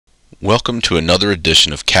Welcome to another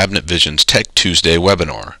edition of Cabinet Vision's Tech Tuesday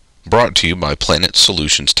webinar, brought to you by Planet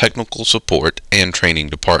Solutions Technical Support and Training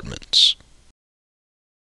Departments.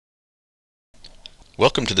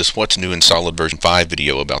 Welcome to this What's New in Solid Version 5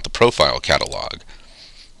 video about the Profile Catalog.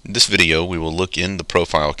 In this video we will look in the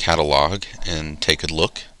Profile Catalog and take a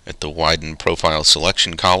look at the widened profile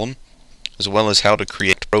selection column, as well as how to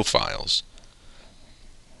create profiles.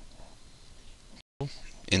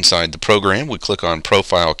 Inside the program, we click on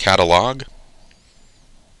Profile Catalog.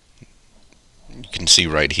 You can see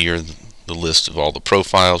right here the list of all the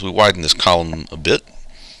profiles. We widen this column a bit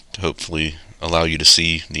to hopefully allow you to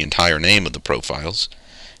see the entire name of the profiles.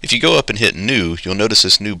 If you go up and hit New, you'll notice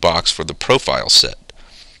this new box for the profile set.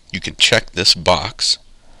 You can check this box.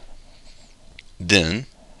 Then,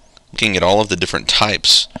 looking at all of the different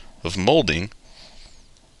types of molding,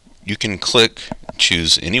 you can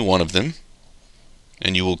choose any one of them,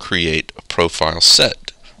 and you will create a profile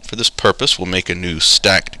set. For this purpose, we'll make a new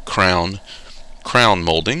stacked crown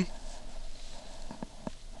molding.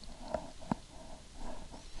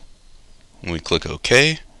 We click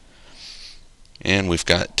OK, and we've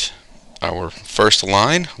got our first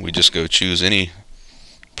line. We just go choose any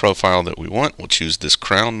profile that we want. We'll choose this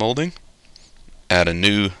crown molding, add a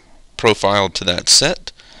new profile to that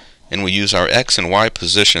set, and we use our X and Y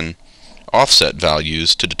position offset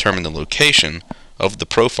values to determine the location of the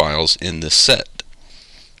profiles in this set.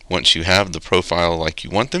 Once you have the profile like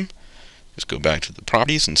you want them, just go back to the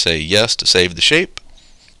properties and say yes to save the shape,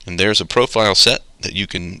 and there's a profile set that you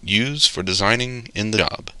can use for designing in the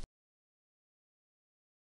job.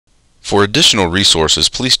 For additional resources,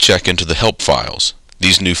 please check into the help files.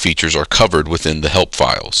 These new features are covered within the help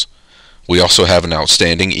files. We also have an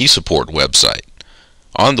outstanding eSupport website.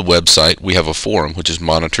 On the website, we have a forum which is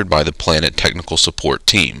monitored by the Planet Technical Support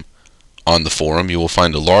team. On the forum, you will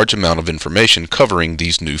find a large amount of information covering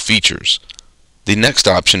these new features. The next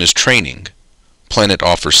option is training. Planet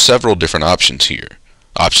offers several different options here.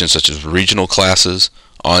 Options such as regional classes,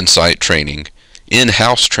 on-site training,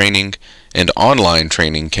 in-house training, and online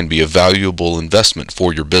training can be a valuable investment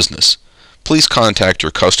for your business. Please contact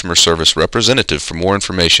your customer service representative for more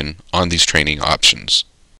information on these training options.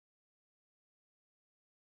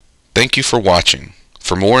 Thank you for watching.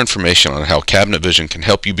 For more information on how Cabinet Vision can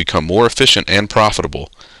help you become more efficient and profitable,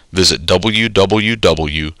 visit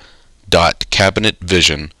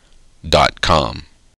www.cabinetvision.com.